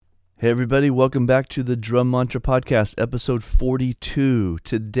Hey everybody, welcome back to the Drum Mantra Podcast, episode 42.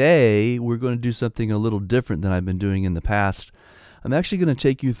 Today, we're going to do something a little different than I've been doing in the past. I'm actually going to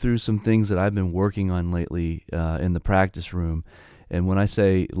take you through some things that I've been working on lately in the practice room. And when I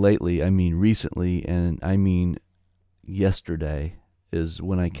say lately, I mean recently, and I mean yesterday is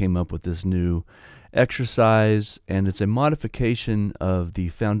when I came up with this new exercise, and it's a modification of the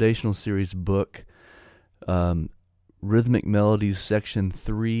Foundational Series book, Rhythmic Melodies Section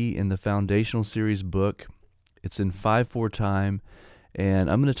III in the Foundational Series book. It's in 5/4 time,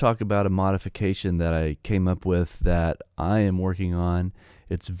 and I'm going to talk about a modification that I came up with that I am working on.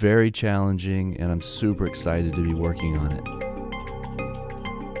 It's very challenging, and I'm super excited to be working on it.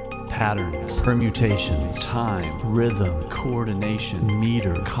 Patterns, permutations, time, rhythm, coordination,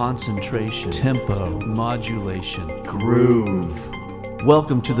 meter, concentration, tempo, modulation, groove.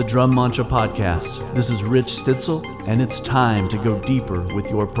 Welcome to the Drum Mantra Podcast. This is Rich Stitzel, and it's time to go deeper with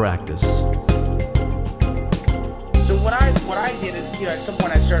your practice. So what I did is, at some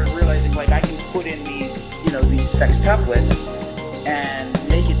point I started realizing, I can put in these sextuplets and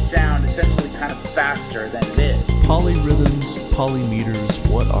make it sound essentially kind of faster than it is. Polyrhythms, polymeters,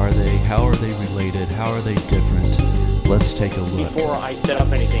 what are they? How are they related? How are they different? Let's take a look. Before I set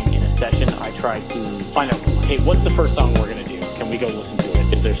up anything in a session, I try to find out, okay, what's the first song we're going to do? Can we go listen to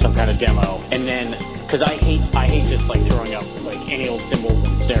it? Is there some kind of demo? And then, because I hate just throwing up any old cymbals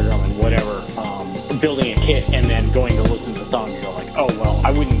and snare drum and whatever, building a kit and then going to listen to the song and go oh well,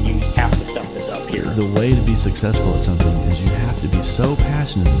 I wouldn't use half the stuff that's up here. The way to be successful at something is you have to be so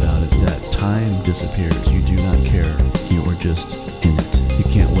passionate about it that time disappears. You do not care. You are just in it. You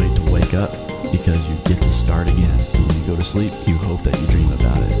can't wait to wake up because you get to start again. And when you go to sleep, you hope that you dream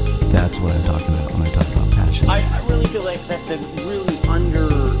about it. That's what I'm talking about when I talk about passion. I really feel like that's a really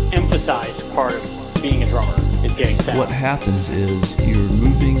underemphasized part of being a drummer is getting sound. What happens is you're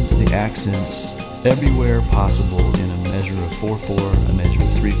moving the accents everywhere possible in a measure of 4/4, a measure of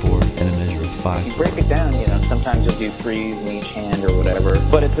 3/4, and a measure of 5/4. You break it down, sometimes you'll do threes in each hand or whatever,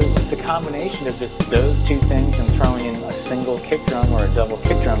 but it's a combination of just those two things and throwing in a single kick drum or a double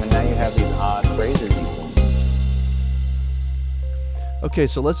kick drum, and now you have these odd phrases you can. Okay,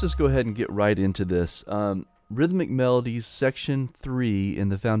 so let's just go ahead and get right into this. Rhythmic Melodies Section III in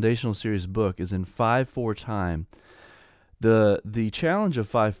the Foundational Series book is in 5/4 time. The challenge of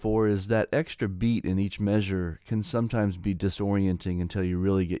 5/4 is that extra beat in each measure can sometimes be disorienting until you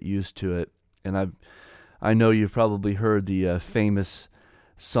really get used to it. And I know you've probably heard the famous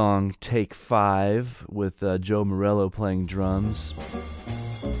song Take 5 with Joe Morello playing drums.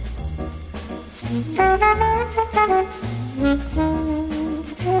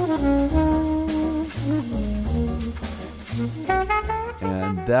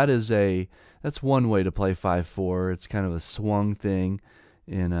 And that's one way to play 5/4. It's kind of a swung thing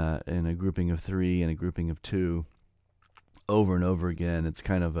in a grouping of 3 and a grouping of 2 over and over again. It's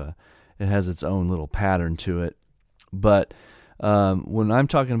kind of it has its own little pattern to it. But when I'm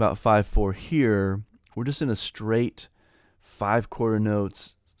talking about 5/4 here, we're just in a straight 5/4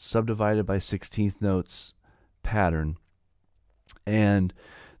 notes subdivided by 16th notes pattern. And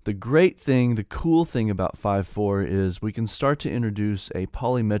the cool thing about 5/4 is we can start to introduce a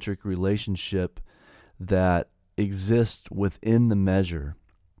polymetric relationship that exists within the measure.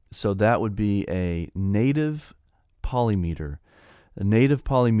 So that would be a native polymeter. A native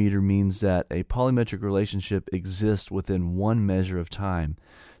polymeter means that a polymetric relationship exists within one measure of time.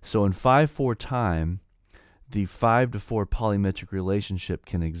 So in 5/4 time, the 5/4 polymetric relationship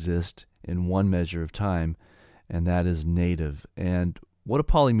can exist in one measure of time, and that is native. And what a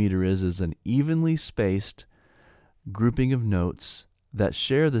polymeter is an evenly spaced grouping of notes that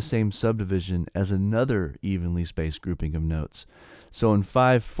share the same subdivision as another evenly spaced grouping of notes. So in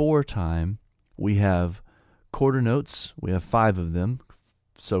 5/4 time, we have quarter notes. We have 5 of them.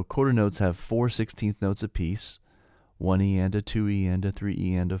 So quarter notes have 4 16th notes apiece, 1 eanda, 2 eanda, 3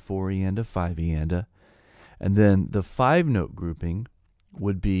 eanda, 4 eanda, 5 eanda. And then the 5-note grouping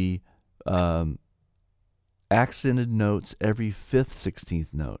would be accented notes every 5th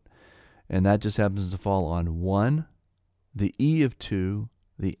 16th note. And that just happens to fall on 1, the E of 2,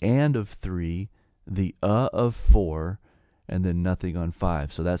 the and of 3, the of 4, and then nothing on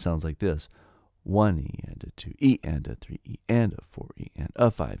 5. So that sounds like this. 1 E and a 2 E and a 3 E and a 4 E and a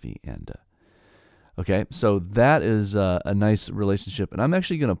 5 E and a. Okay, so that is a nice relationship. And I'm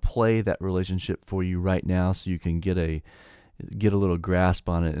actually going to play that relationship for you right now so you can get a little grasp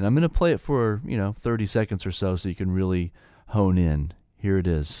on it. And I'm going to play it for, 30 seconds or so you can really hone in. Here it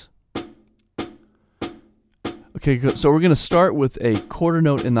is. Okay, so we're going to start with a quarter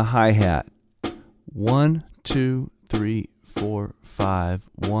note in the hi-hat. 1, 2, 3, 4. 4, 5.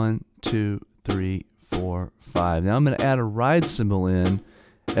 1, 2, 3, 4, 5. Now I'm going to add a ride cymbal in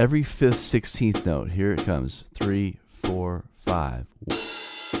every 5th, 16th note. Here it comes. 3, 4, 5.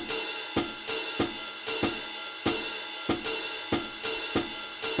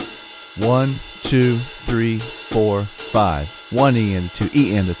 1, 2, 3, 4, 5. 1 E and a 2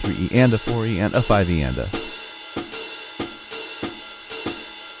 E and a 3 E and a 4 E and a 5 E and a.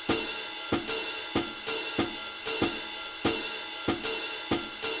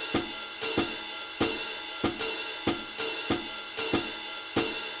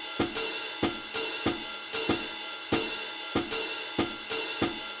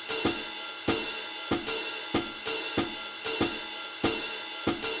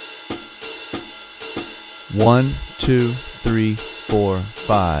 One, 2, 3, 4,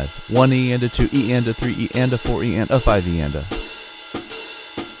 5. 1 E and a 2 E and a 3 E and a 4 E and a 5 E and a.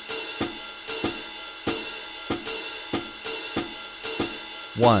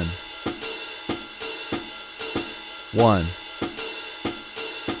 One. 1.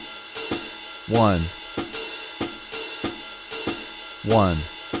 1. 1.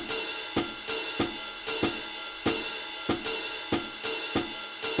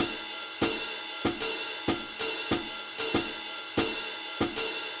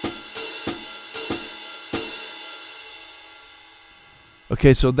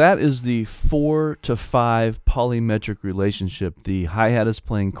 Okay, so that is the 4 to 5 polymetric relationship. The hi-hat is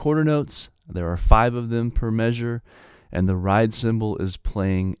playing quarter notes. There are 5 of them per measure, and the ride cymbal is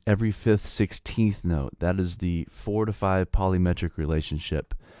playing every 5th, 16th note. That is the 4 to 5 polymetric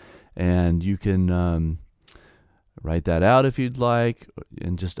relationship. And you can write that out if you'd like,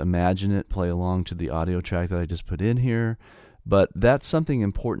 and just imagine it, play along to the audio track that I just put in here. But that's something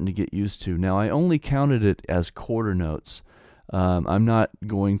important to get used to. Now, I only counted it as quarter notes. I'm not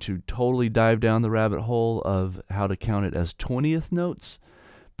going to totally dive down the rabbit hole of how to count it as 20th notes,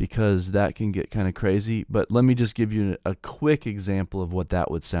 because that can get kind of crazy. But let me just give you a quick example of what that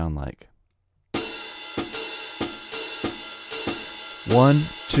would sound like. 1,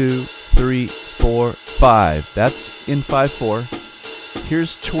 2, 3, 4, 5. That's in 5/4.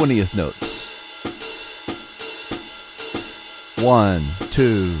 Here's 20th notes. 1,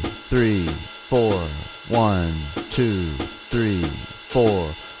 2, 3, 4. 1, 2, 3,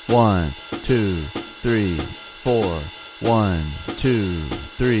 4. 1, 2, 3, 4. 1, 2,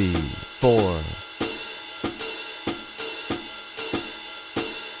 3, 4.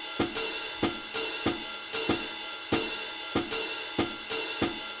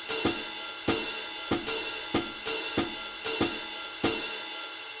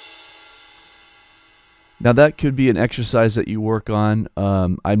 Now that could be an exercise that you work on.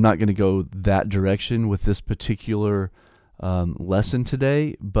 I'm not going to go that direction with this particular lesson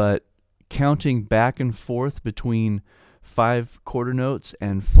today, but counting back and forth between 5 quarter notes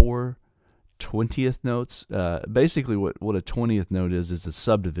and 4 20th notes. Basically what a 20th note is a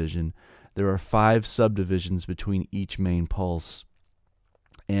subdivision. There are 5 subdivisions between each main pulse.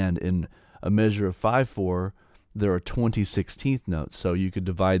 And in a measure of 5/4, there are 20 16th notes. So you could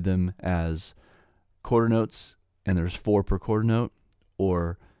divide them as quarter notes, and there's 4 per quarter note,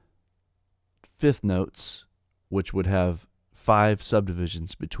 or 5th notes, which would have 5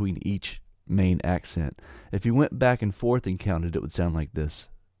 subdivisions between each main accent. If you went back and forth and counted, it would sound like this.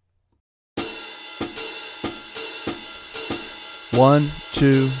 1,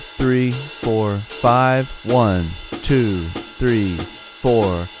 2, 3, 4, 5. 1, 2, 3,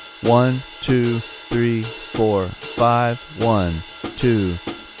 4. 1, 2, 3, 4, 5. 1, 2,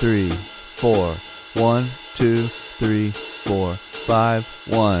 3, 4. 1, 2, 3, 4, 5.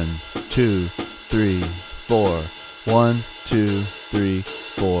 1, 2, 3, 4. 1, 2, 3,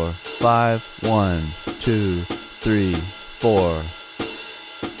 4, 5. 1, 2, 3, 4.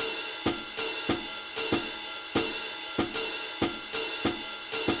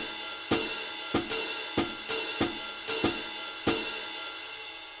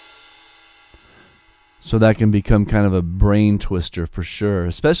 So that can become kind of a brain twister for sure,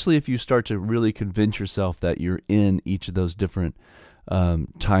 especially if you start to really convince yourself that you're in each of those different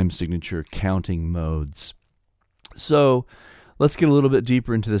time signature counting modes. So let's get a little bit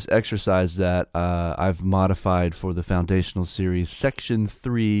deeper into this exercise that I've modified for the foundational series, Section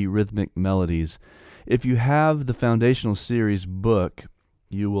 3, Rhythmic Melodies. If you have the foundational series book,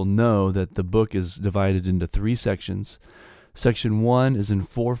 you will know that the book is divided into 3 sections. Section 1 is in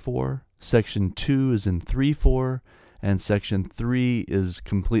 4/4. Section 2 is in 3/4, and Section 3 is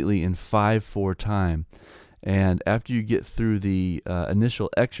completely in 5/4 time. And after you get through the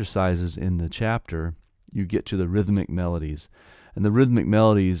initial exercises in the chapter, you get to the rhythmic melodies. And the rhythmic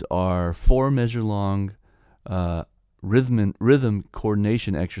melodies are 4 measure long rhythm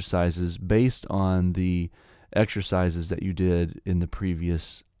coordination exercises based on the exercises that you did in the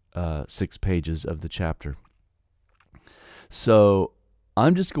previous 6 pages of the chapter. So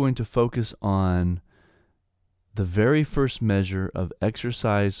I'm just going to focus on the very first measure of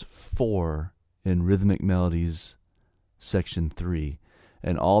exercise 4 in Rhythmic Melodies Section 3.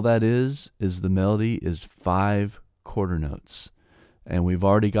 And all that is the melody is 5 quarter notes. And we've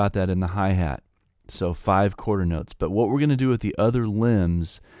already got that in the hi-hat. So 5 quarter notes. But what we're going to do with the other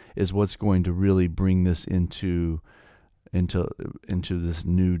limbs is what's going to really bring this into this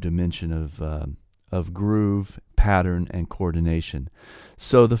new dimension of groove, pattern, and coordination.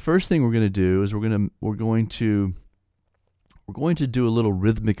 So the first thing we're going to do is we're going to do a little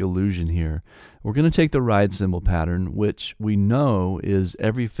rhythmic illusion here. We're going to take the ride cymbal pattern, which we know is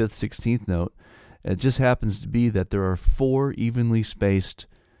every 5th, 16th note. It just happens to be that there are 4 evenly spaced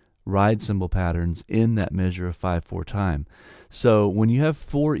ride cymbal patterns in that measure of 5/4 time. So when you have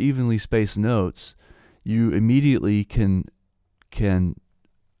 4 evenly spaced notes, you immediately can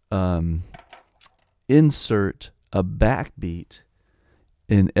insert a backbeat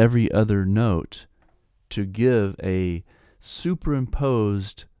in every other note to give a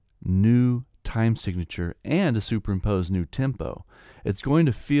superimposed new time signature and a superimposed new tempo. It's going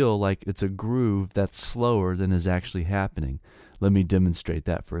to feel like it's a groove that's slower than is actually happening. Let me demonstrate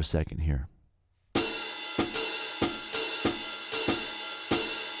that for a second here.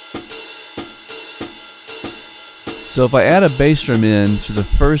 So if I add a bass drum in to the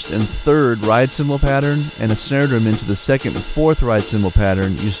 1st and 3rd ride cymbal pattern and a snare drum into the 2nd and 4th ride cymbal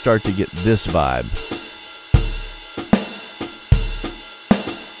pattern, you start to get this vibe.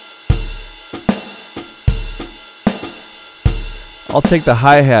 I'll take the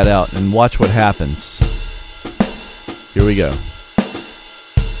hi-hat out and watch what happens. Here we go.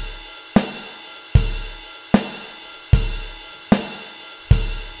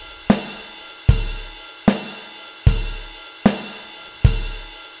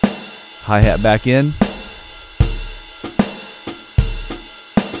 Hi-hat back in.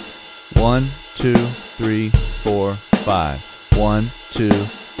 1, 2, 3, 4, 5. 1, 2,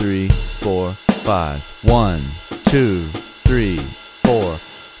 3, 4, 5. 1, 2, 3, 4.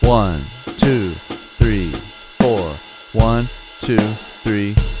 1, 2, 3, 4. 1, 2,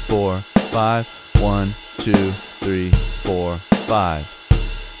 3, 4, 5. 1, 2, 3, 4, 5.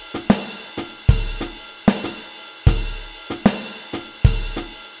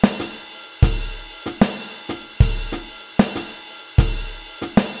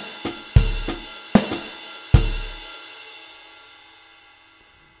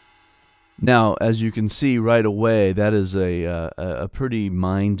 Now, as you can see right away, that is a pretty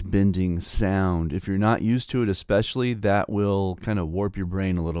mind-bending sound. If you're not used to it especially, that will kind of warp your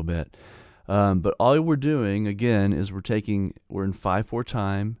brain a little bit. But all we're doing, again, is we're in 5/4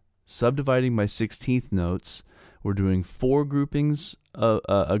 time, subdividing by 16th notes. We're doing 4 groupings,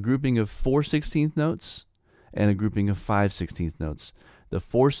 a grouping of 4 16th notes and a grouping of 5 16th notes. The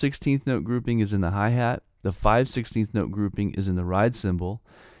 4 16th note grouping is in the hi-hat. The 5 16th note grouping is in the ride cymbal.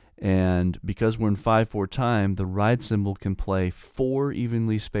 And because we're in 5/4 time, the ride cymbal can play 4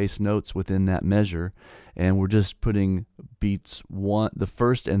 evenly spaced notes within that measure, and we're just putting beats the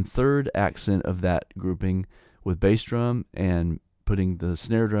 1st and 3rd accent of that grouping with bass drum, and putting the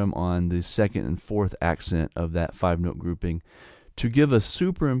snare drum on the 2nd and 4th accent of that 5-note grouping to give a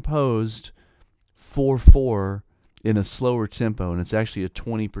superimposed 4/4 in a slower tempo, and it's actually a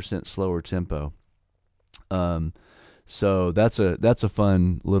 20% slower tempo. So that's a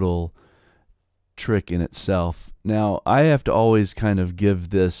fun little trick in itself. Now, I have to always kind of give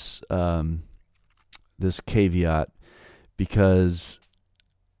this this caveat, because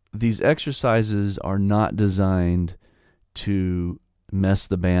these exercises are not designed to mess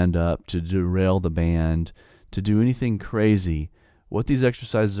the band up, to derail the band, to do anything crazy. What these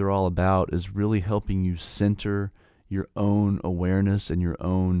exercises are all about is really helping you center your own awareness and your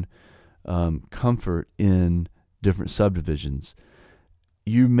own comfort in different subdivisions.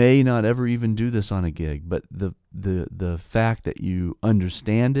 You may not ever even do this on a gig, but the fact that you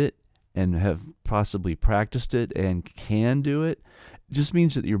understand it and have possibly practiced it and can do it just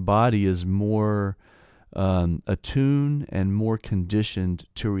means that your body is more attuned and more conditioned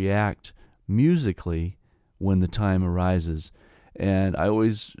to react musically when the time arises. And I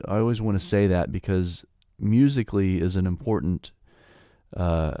always want to say that, because musically is an important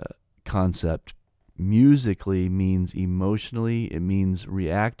concept. Musically means emotionally. It means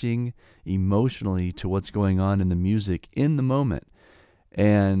reacting emotionally to what's going on in the music in the moment.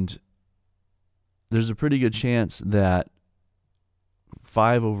 And there's a pretty good chance that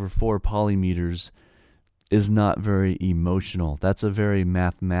 5/4 polymeters is not very emotional. That's a very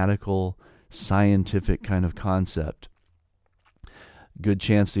mathematical, scientific kind of concept. Good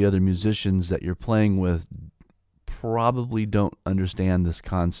chance the other musicians that you're playing with probably don't understand this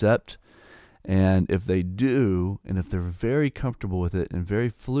concept. And if they do, and if they're very comfortable with it and very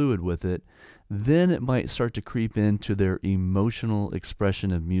fluid with it, then it might start to creep into their emotional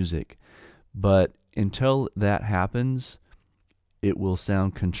expression of music. But until that happens, it will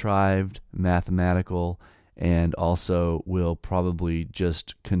sound contrived, mathematical, and also will probably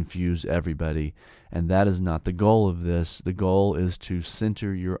just confuse everybody. And that is not the goal of this. The goal is to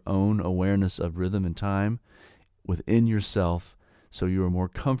center your own awareness of rhythm and time within yourself so you are more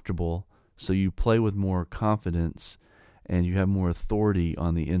comfortable, so you play with more confidence, and you have more authority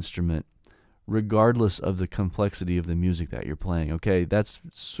on the instrument, regardless of the complexity of the music that you're playing. Okay, that's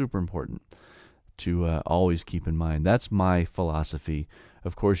super important to always keep in mind. That's my philosophy.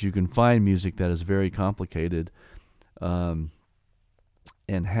 Of course, you can find music that is very complicated and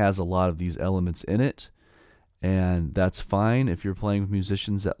has a lot of these elements in it, and that's fine if you're playing with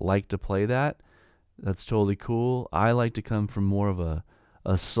musicians that like to play that. That's totally cool. I like to come from more of a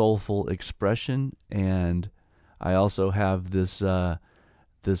soulful expression, and I also have this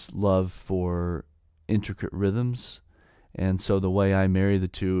love for intricate rhythms, and so the way I marry the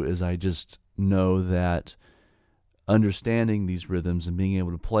two is I just know that understanding these rhythms and being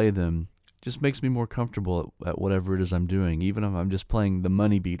able to play them just makes me more comfortable at whatever it is I'm doing. Even if I'm just playing the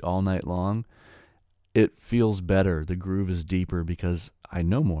money beat all night long, it feels better. The groove is deeper because I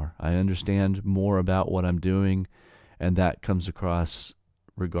know more. I understand more about what I'm doing, and that comes across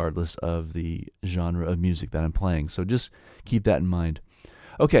regardless of the genre of music that I'm playing. So just keep that in mind.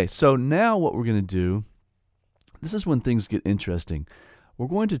 Okay, so now what we're going to do, this is when things get interesting. We're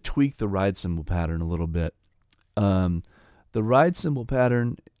going to tweak the ride cymbal pattern a little bit. The ride cymbal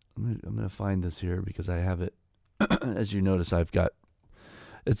pattern, I'm going to find this here because I have it. As you notice,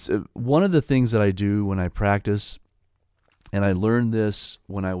 it's one of the things that I do when I practice, and I learned this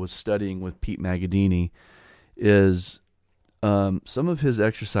when I was studying with Pete Magadini, is some of his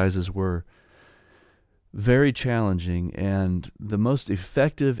exercises were very challenging, and the most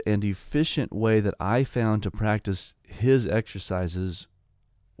effective and efficient way that I found to practice his exercises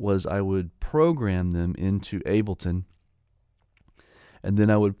was I would program them into Ableton, and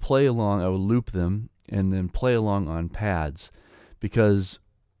then I would play along, I would loop them, and then play along on pads, because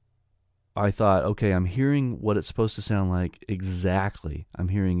I thought, okay, I'm hearing what it's supposed to sound like exactly. I'm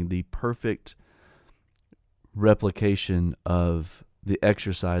hearing the perfect replication of the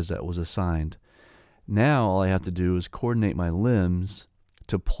exercise that was assigned. Now all I have to do is coordinate my limbs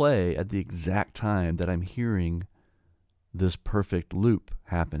to play at the exact time that I'm hearing this perfect loop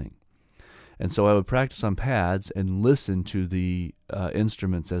happening. And so I would practice on pads and listen to the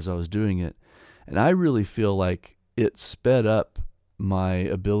instruments as I was doing it. And I really feel like it sped up my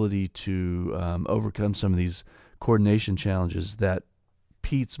ability to overcome some of these coordination challenges that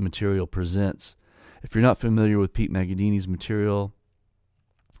Pete's material presents. If you're not familiar with Pete Magadini's material,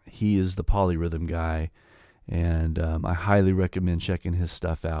 he is the polyrhythm guy, and I highly recommend checking his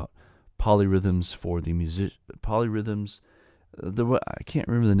stuff out. Polyrhythms for the music. Polyrhythms. I can't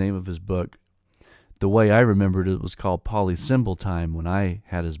remember the name of his book. The way I remembered it was called Polycymbal Time when I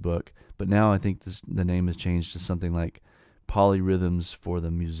had his book, but now I think the name has changed to something like Polyrhythms for the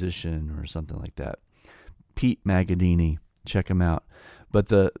Musician or something like that. Pete Magadini, check him out. But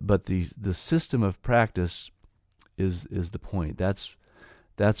the system of practice is the point. That's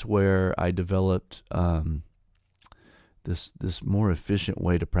where I developed this more efficient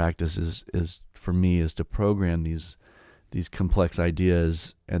way to practice is for me is to program these complex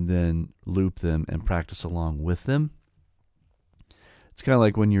ideas and then loop them and practice along with them. It's kind of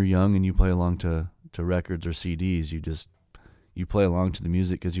like when you're young and you play along to records or CDs. You play along to the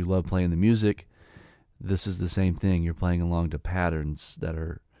music because you love playing the music. This is the same thing. You're playing along to patterns that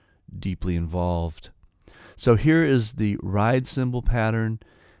are deeply involved. So here is the ride cymbal pattern,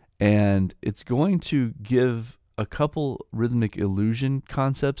 and it's going to give a couple rhythmic illusion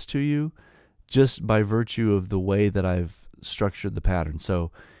concepts to you just by virtue of the way that I've structured the pattern.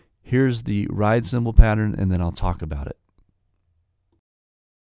 So here's the ride cymbal pattern, and then I'll talk about it.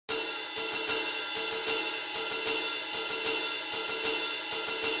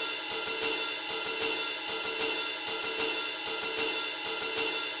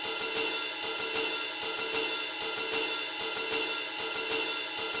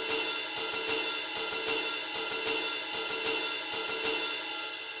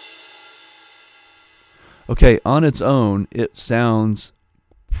 Okay, on its own, it sounds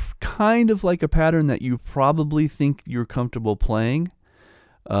kind of like a pattern that you probably think you're comfortable playing,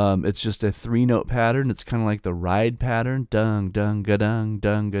 It's just a 3-note pattern. It's kind of like the ride pattern. Dung, dung, ga-dung,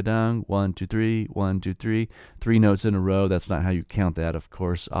 dung, ga-dung. 1, 2, 3, 1, 2, 3. 3 notes in a row. That's not how you count that, of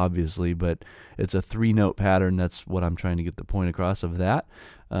course, obviously, but it's a 3-note pattern. That's what I'm trying to get the point across of that.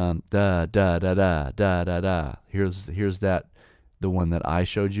 Da, da, da, da, da, da, da. Here's that, the one that I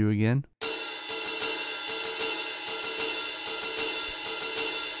showed you again.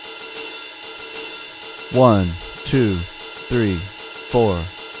 One, two, three, 4,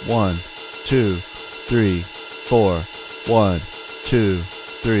 1, 2, 3, 4, 1, 2,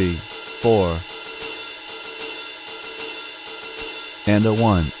 3, 4. And a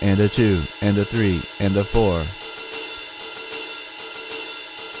 1, and a 2, and a 3, and a 4.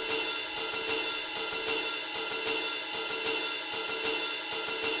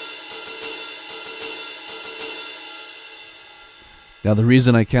 Now, the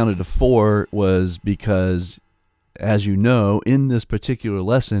reason I counted to 4 was because, as you know, in this particular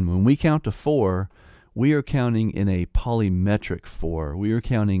lesson, when we count to 4, we are counting in a polymetric 4. We are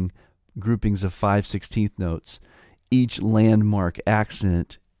counting groupings of 5/16 notes. Each landmark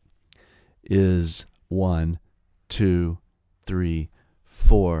accent is 1, 2, 3,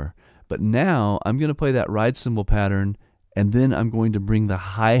 4. But now I'm going to play that ride cymbal pattern, and then I'm going to bring the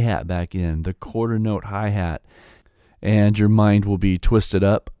hi-hat back in, the quarter note hi-hat. And your mind will be twisted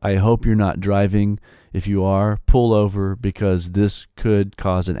up. I hope you're not driving. If you are, pull over, because this could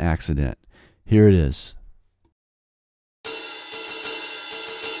cause an accident. Here it is.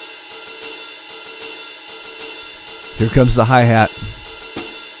 Here comes the hi-hat.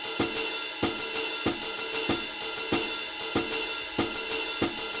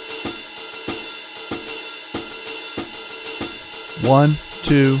 One,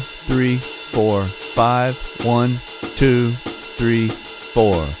 2, 3, 4, 5. 1, 2, 3,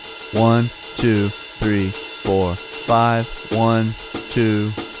 4. 1, 2, 3, 4, 5. 1,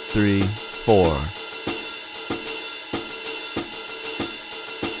 2, 3, 4.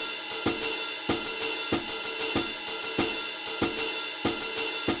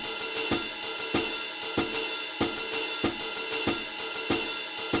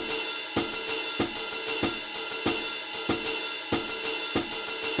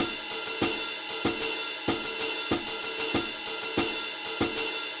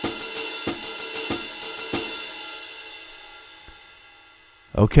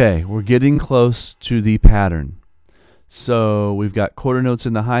 Okay, we're getting close to the pattern. So we've got quarter notes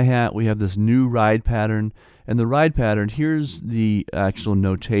in the hi-hat. We have this new ride pattern. And the ride pattern, here's the actual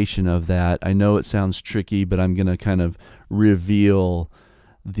notation of that. I know it sounds tricky, but I'm going to kind of reveal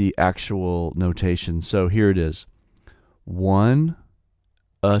the actual notation. So here it is. 1,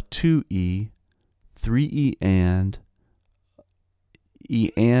 a 2E, 3E and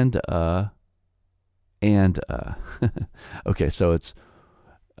a. Okay, so it's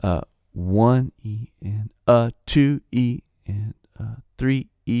 1E and a, 2E and a,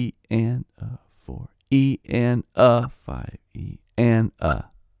 3E and a, 4E and a, 5E and a.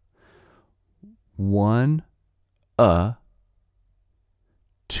 1 a,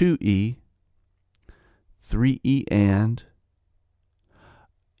 2E, 3E and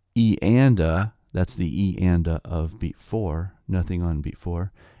a, that's the E and a of beat 4, nothing on beat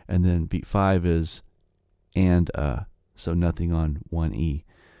 4, and then beat 5 is and a, so nothing on 1E.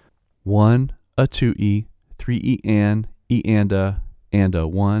 1 a 2E, 3E and a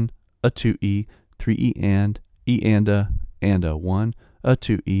 1 a 2E, 3E and a 1 a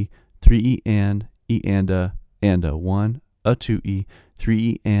 2E, 3E and a 1 a 2E,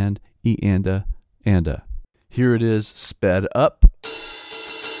 3E and a. Here it is sped up.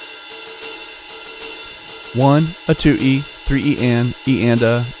 1 a 2E, 3E and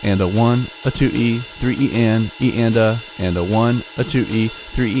a 1 a 2E, 3E and a 1 a 2E,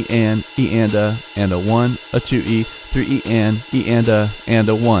 3E and a 1 a 2E, 3E and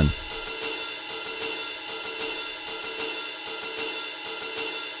a 1.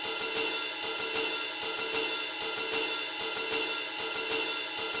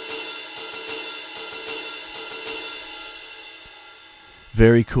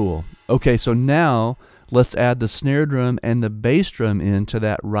 Very cool. Okay, so now let's add the snare drum and the bass drum into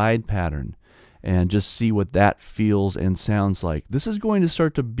that ride pattern and just see what that feels and sounds like. This is going to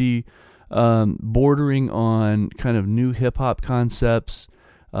start to be bordering on kind of new hip-hop concepts.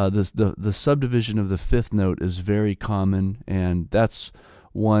 The subdivision of the fifth note is very common, and that's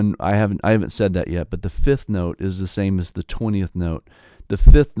one I haven't said that yet, but the fifth note is the same as the 20th note. The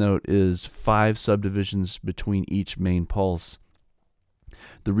fifth note is 5 subdivisions between each main pulse.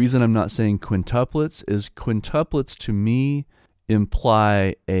 The reason I'm not saying quintuplets is quintuplets to me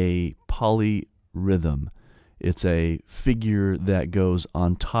imply a polyrhythm. It's a figure that goes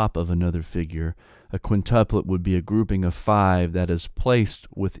on top of another figure. A quintuplet would be a grouping of 5 that is placed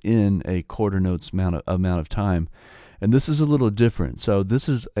within a quarter note's amount of time. And this is a little different. So this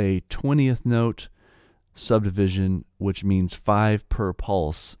is a 20th note subdivision, which means 5 per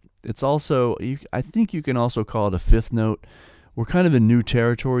pulse. It's also, I think you can also call it a 5th note. We're kind of in new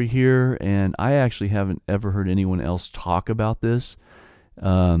territory here, and I actually haven't ever heard anyone else talk about this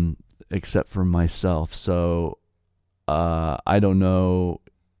except for myself. So I don't know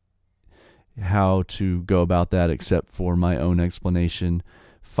how to go about that except for my own explanation.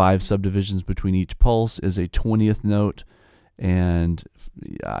 5 subdivisions between each pulse is a 20th note, and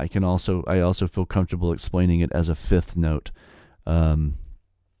I also feel comfortable explaining it as a 5th note.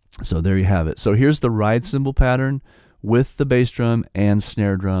 So there you have it. So here's the ride cymbal pattern with the bass drum and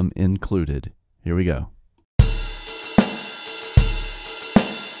snare drum included. Here we go.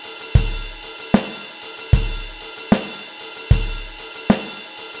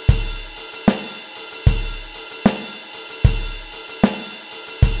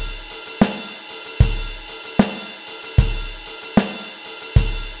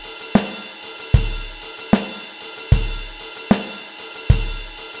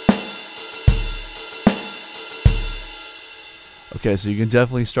 Okay, so you can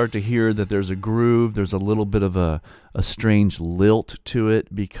definitely start to hear that there's a groove. There's a little bit of a strange lilt to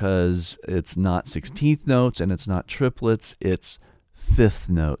it because it's not 16th notes and it's not triplets. It's 5th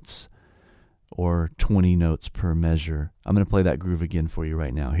notes or 20 notes per measure. I'm going to play that groove again for you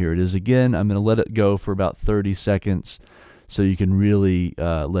right now. Here it is again. I'm going to let it go for about 30 seconds so you can really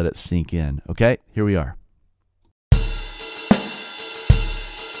let it sink in. Okay, here we are.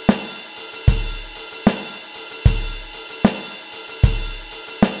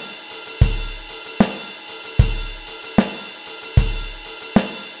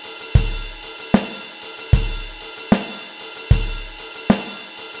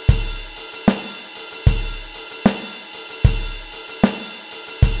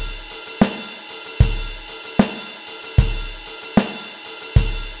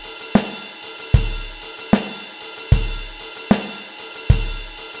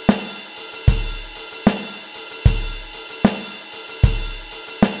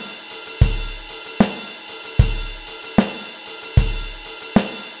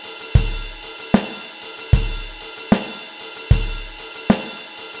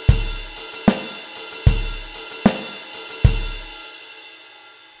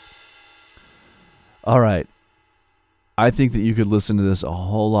 All right. I think that you could listen to this a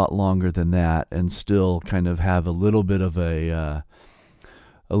whole lot longer than that and still kind of have a little bit of an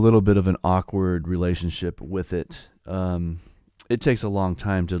awkward relationship with it. It takes a long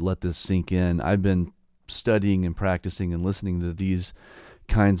time to let this sink in. I've been studying and practicing and listening to these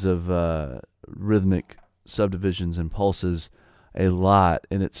kinds of rhythmic subdivisions and pulses a lot,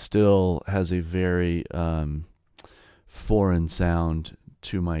 and it still has a very foreign sound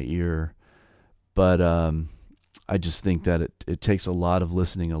to my ear. But I just think that it takes a lot of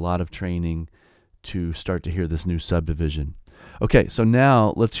listening, a lot of training to start to hear this new subdivision. Okay, so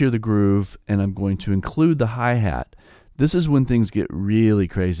now let's hear the groove, and I'm going to include the hi-hat. This is when things get really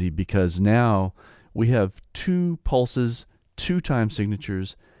crazy because now we have 2 pulses, 2 time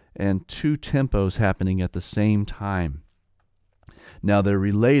signatures, and 2 tempos happening at the same time. Now they're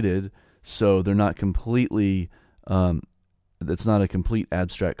related, so they're not completely... It's not a complete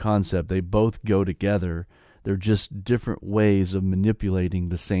abstract concept. They both go together. They're just different ways of manipulating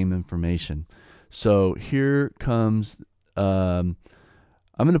the same information. So here comes. I'll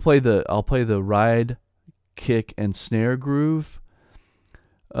play the ride, kick, and snare groove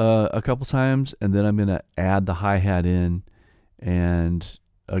a couple times, and then I'm going to add the hi-hat in, and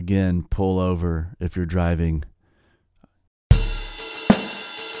again pull over if you're driving.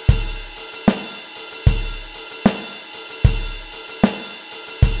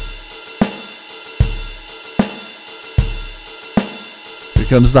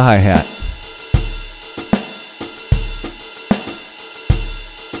 Comes the hi-hat.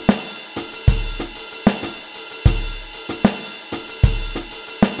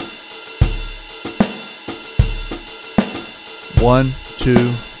 One, 2,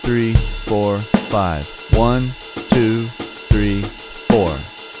 3, 4, 5. 1, 2, 3, 4.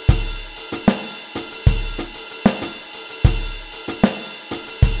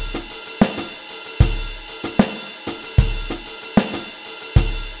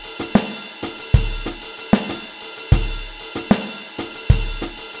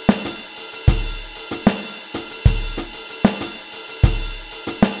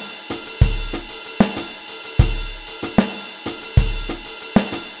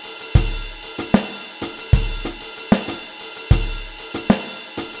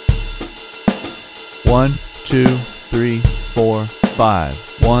 1, 2, 3, 4,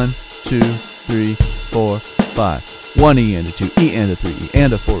 5. 1, 2, 3, 4, 5. 1 E and a 2 E and a 3 E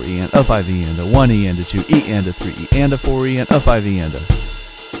and a 4 E and a 5 E and a 1 E and a 2 E and a 3 E and a 4 E and a 5 E and a.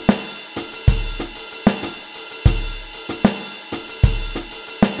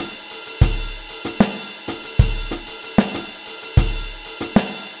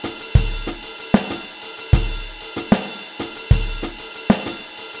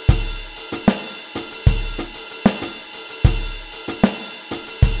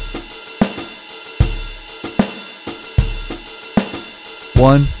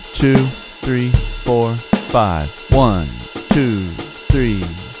 One, 2, 3, 4, 5. 1, 2, 3,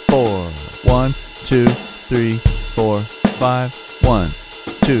 4. 1, 2, 3, 4, 5. 1,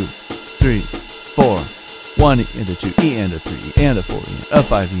 2, 3, 4. 1 E and a 2 E and a 3 E and a 4 E and a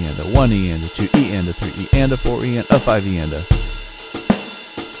 5 E and a 1 E and a 2 E and a 3 E and a 4 E and a 5 E and a.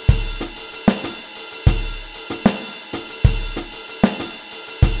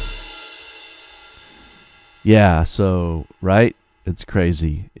 Yeah, so, right? It's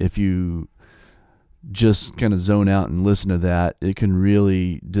crazy. If you just kind of zone out and listen to that, it can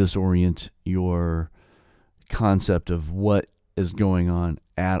really disorient your concept of what is going on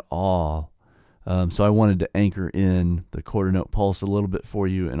at all. So I wanted to anchor in the quarter note pulse a little bit for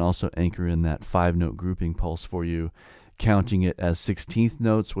you, and also anchor in that 5-note grouping pulse for you, counting it as 16th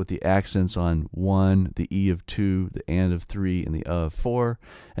notes with the accents on 1, the E of 2, the and of 3, and the of 4,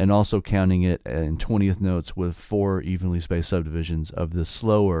 and also counting it in 20th notes with 4 evenly spaced subdivisions of the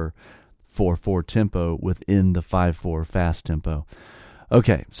slower 4/4 tempo within the 5/4 fast tempo.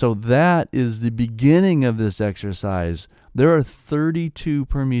 Okay, so that is the beginning of this exercise. There are 32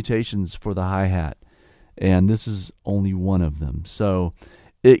 permutations for the hi-hat, and this is only one of them. So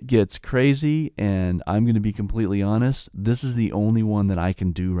it gets crazy, and I'm going to be completely honest, this is the only one that I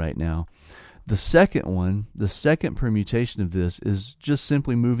can do right now. The second one, the second permutation of this, is just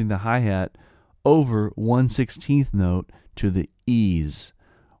simply moving the hi-hat over 1/16th note to the E's.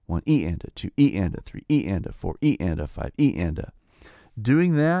 1 E and a 2 E and a 3 E and a 4 E and a 5 E and a.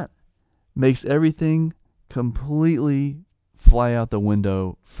 Doing that makes everything completely fly out the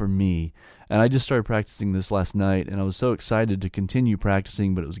window for me. And I just started practicing this last night, and I was so excited to continue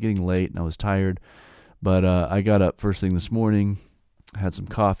practicing, but it was getting late and I was tired. But I got up first thing this morning, had some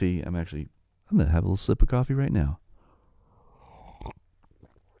coffee. I'm going to have a little sip of coffee right now.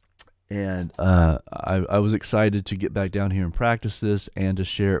 And I was excited to get back down here and practice this and to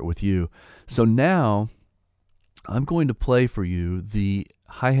share it with you. So now I'm going to play for you the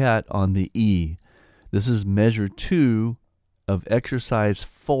hi-hat on the E. This is measure 2 of exercise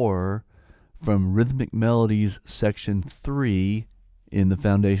 4 from Rhythmic Melodies Section 3 in the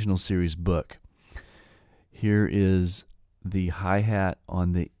Foundational Series book. Here is the hi-hat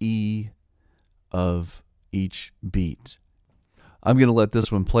on the E of each beat. I'm going to let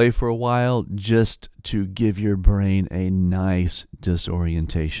this one play for a while just to give your brain a nice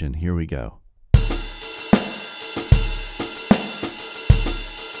disorientation. Here we go.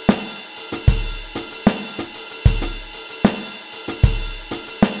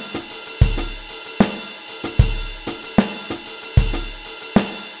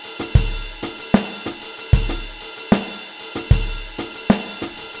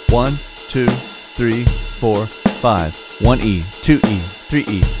 One, 2, 3, 4, 5. 1 E, 2 E, 3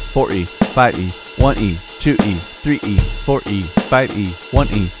 E, 4 E, 5 E. 1 E, 2 E, 3 E, 4 E, 5 E. 1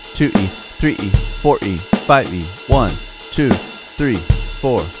 E, 2 E, 3 E, 4 E, 5 E. 1, 2, 3,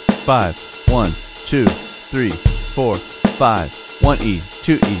 4, 5. 1, 2, 3, 4, 5. 1 E,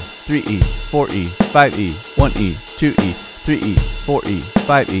 2 E, 3 E, 4 E, 5 E. 1 E, 2 E, 3 E, 4 E,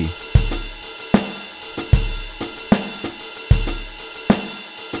 5 E.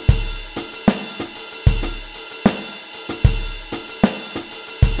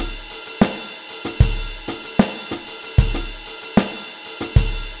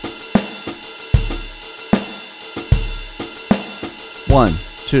 One,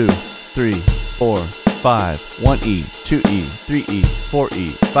 2, 3, 4, 5. 1 E, 2 E, 3 E, 4 E,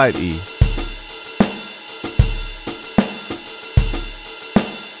 5 E.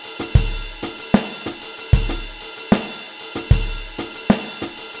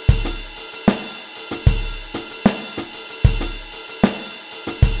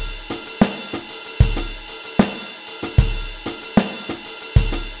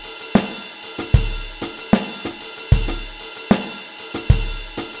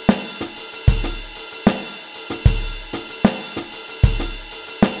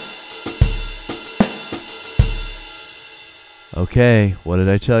 Okay, what did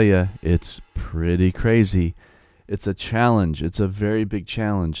I tell you? It's pretty crazy. It's a challenge. It's a very big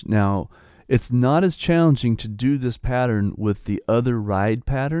challenge. Now, It's not as challenging to do this pattern with the other ride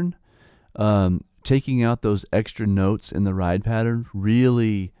pattern. Taking out those extra notes in the ride pattern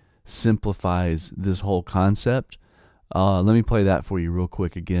really simplifies this whole concept. Let me play that for you real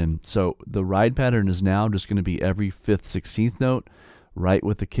quick again. So the ride pattern is now just going to be every 5th, 16th note, right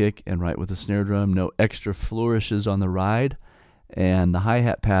with the kick and right with the snare drum. No extra flourishes on the ride. And the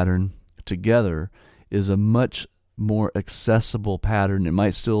hi-hat pattern together is a much more accessible pattern. It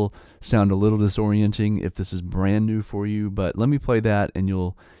might still sound a little disorienting if this is brand new for you, but let me play that and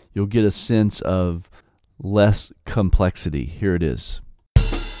you'll get a sense of less complexity. Here it is.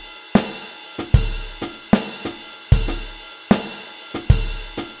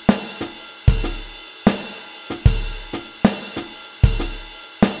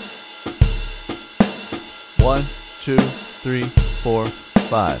 One, 2, 3, 4,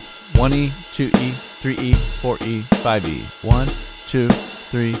 5. 1E, 2E, 3E, 4E, 5E. 1, 2,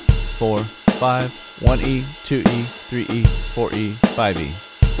 3, 4, 5. 1E, 2E, 3E, 4E, 5E.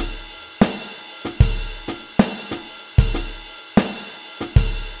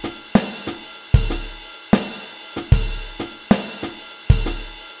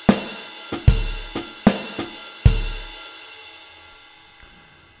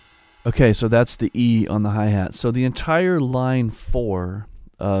 Okay, so that's the E on the hi-hat. So the entire line 4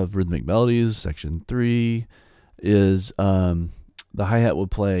 of Rhythmic Melodies Section 3 is the hi-hat will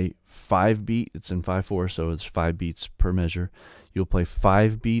play 5 beats. It's in 5/4, so it's 5 beats per measure. You'll play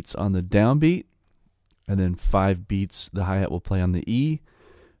 5 beats on the downbeat, and then 5 beats the hi-hat will play on the E,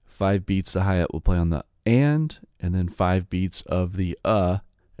 5 beats the hi-hat will play on the and then 5 beats of the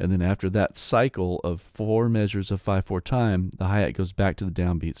and then after that cycle of 4 measures of 5/4 time, the hi-hat goes back to the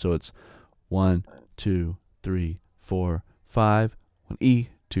downbeat. So it's 1, 2, 3, 4, 5, 1E,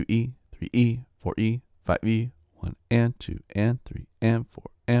 2E, 3E, 4E, 5E, 1 and 2 and 3 and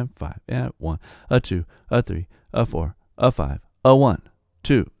 4 and 5 and 1, a 2, a 3, a 4, a 5, a 1,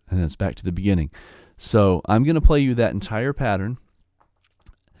 2, and then it's back to the beginning. So I'm going to play you that entire pattern,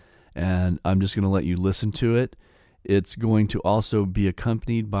 and I'm just going to let you listen to it. It's going to also be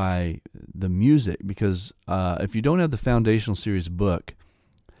accompanied by the music, because if you don't have the Foundational Series book,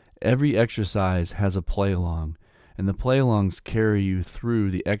 every exercise has a play-along, and the play-alongs carry you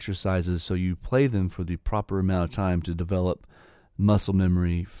through the exercises, so you play them for the proper amount of time to develop muscle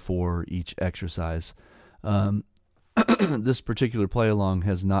memory for each exercise. This particular play-along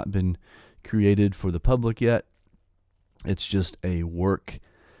has not been created for the public yet. It's just a working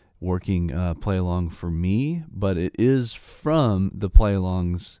play-along for me, but it is from the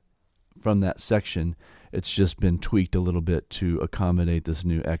play-alongs from that section. It's just been tweaked a little bit to accommodate this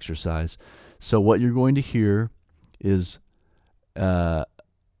new exercise. So what you're going to hear is a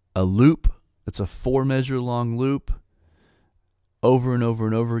loop. It's a 4-measure long loop over and over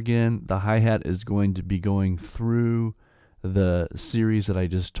and over again. The hi-hat is going to be going through the series that I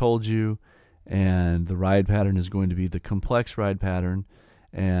just told you, and the ride pattern is going to be the complex ride pattern,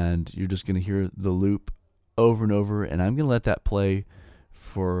 and you're just going to hear the loop over and over, and I'm going to let that play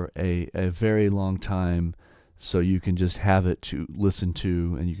for a very long time so you can just have it to listen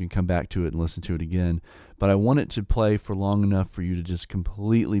to, and you can come back to it and listen to it again. But I want it to play for long enough for you to just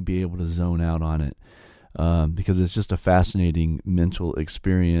completely be able to zone out on it, because it's just a fascinating mental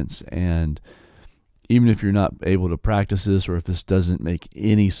experience. And even if you're not able to practice this, or if this doesn't make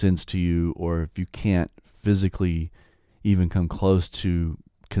any sense to you, or if you can't physically even come close to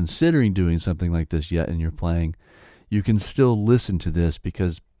considering doing something like this yet in your playing, you can still listen to this,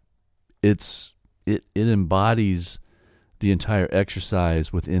 because it embodies the entire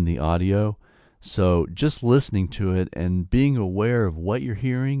exercise within the audio. So just listening to it and being aware of what you're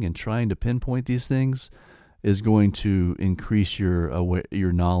hearing and trying to pinpoint these things is going to increase your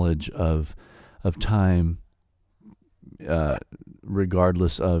knowledge of time,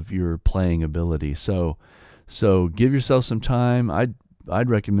 regardless of your playing ability. So give yourself some time. I'd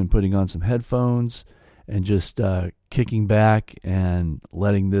recommend putting on some headphones and just kicking back and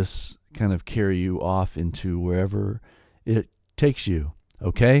letting this kind of carry you off into wherever it takes you.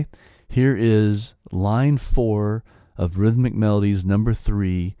 Okay? Here is line 4 of Rhythmic Melodies number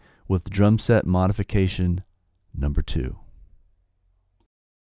 3 with drum set modification number 2.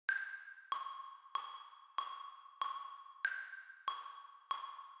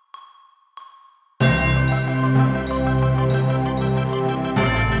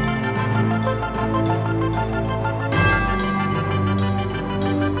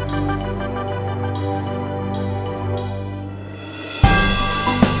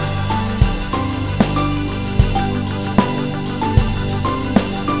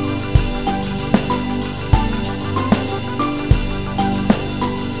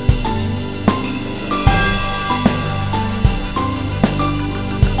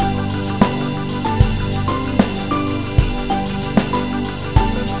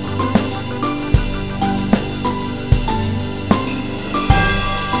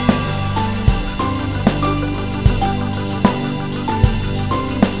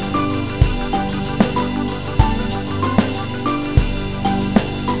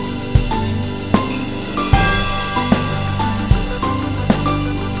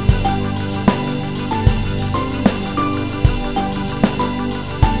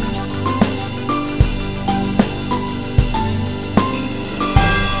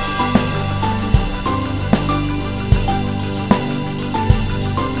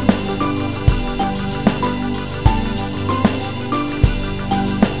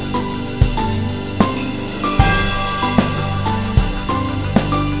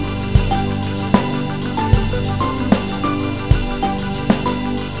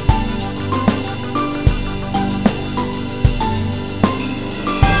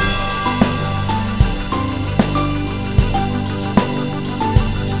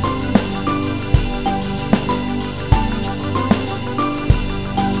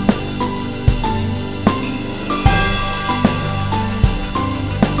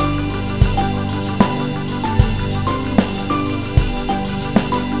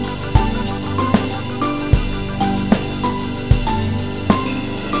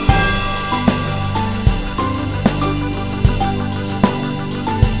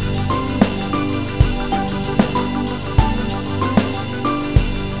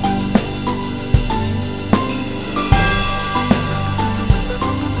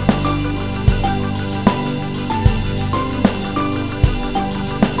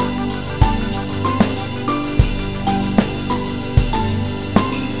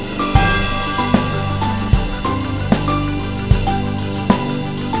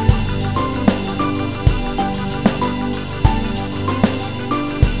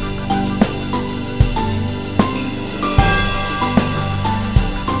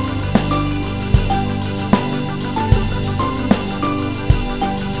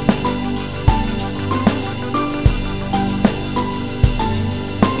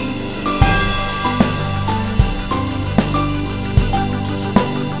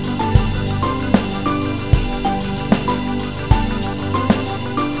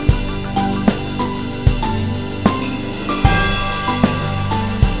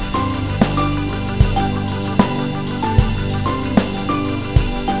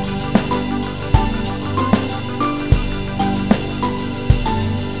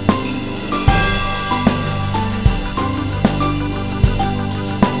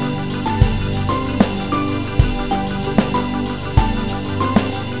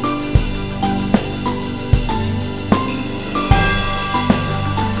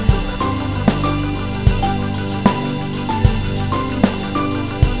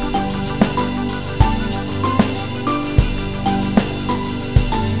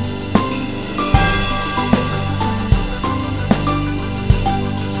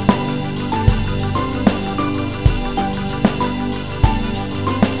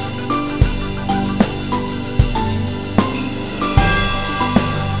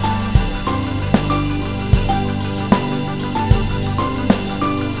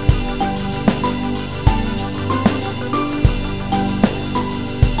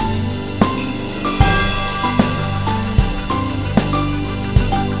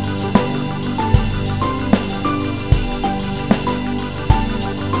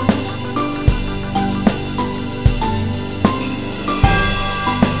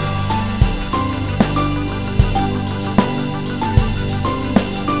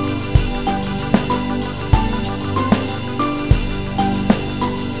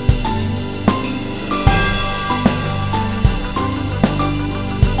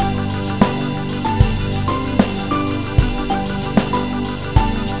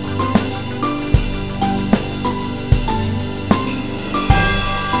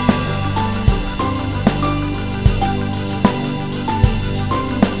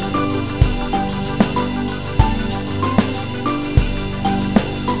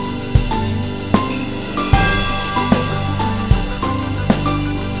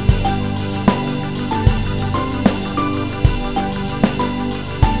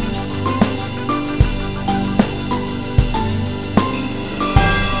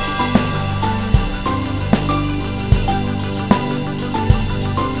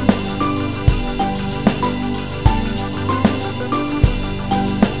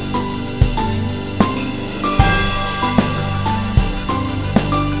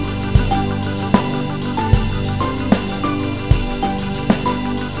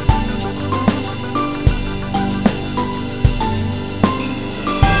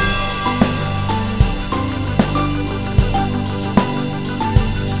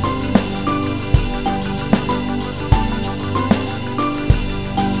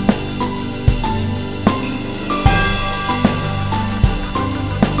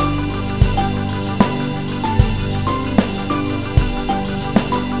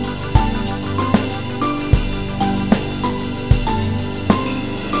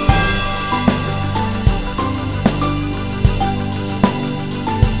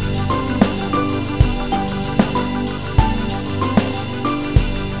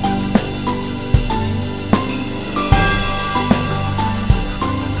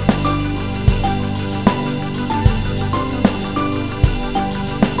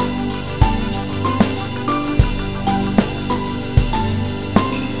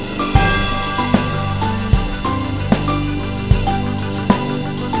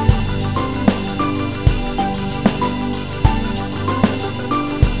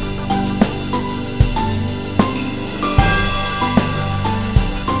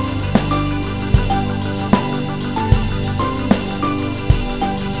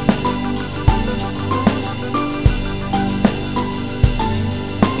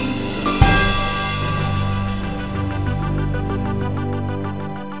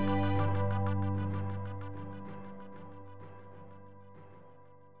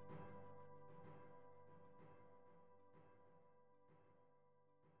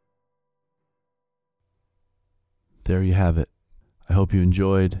 there you have it. I hope you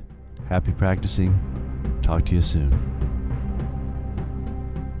enjoyed. Happy practicing. Talk to you soon.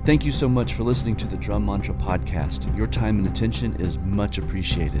 Thank you so much for listening to the Drum Mantra Podcast. Your time and attention is much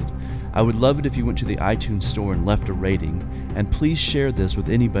appreciated. I would love it if you went to the iTunes store and left a rating, and please share this with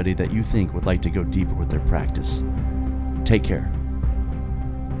anybody that you think would like to go deeper with their practice. Take care.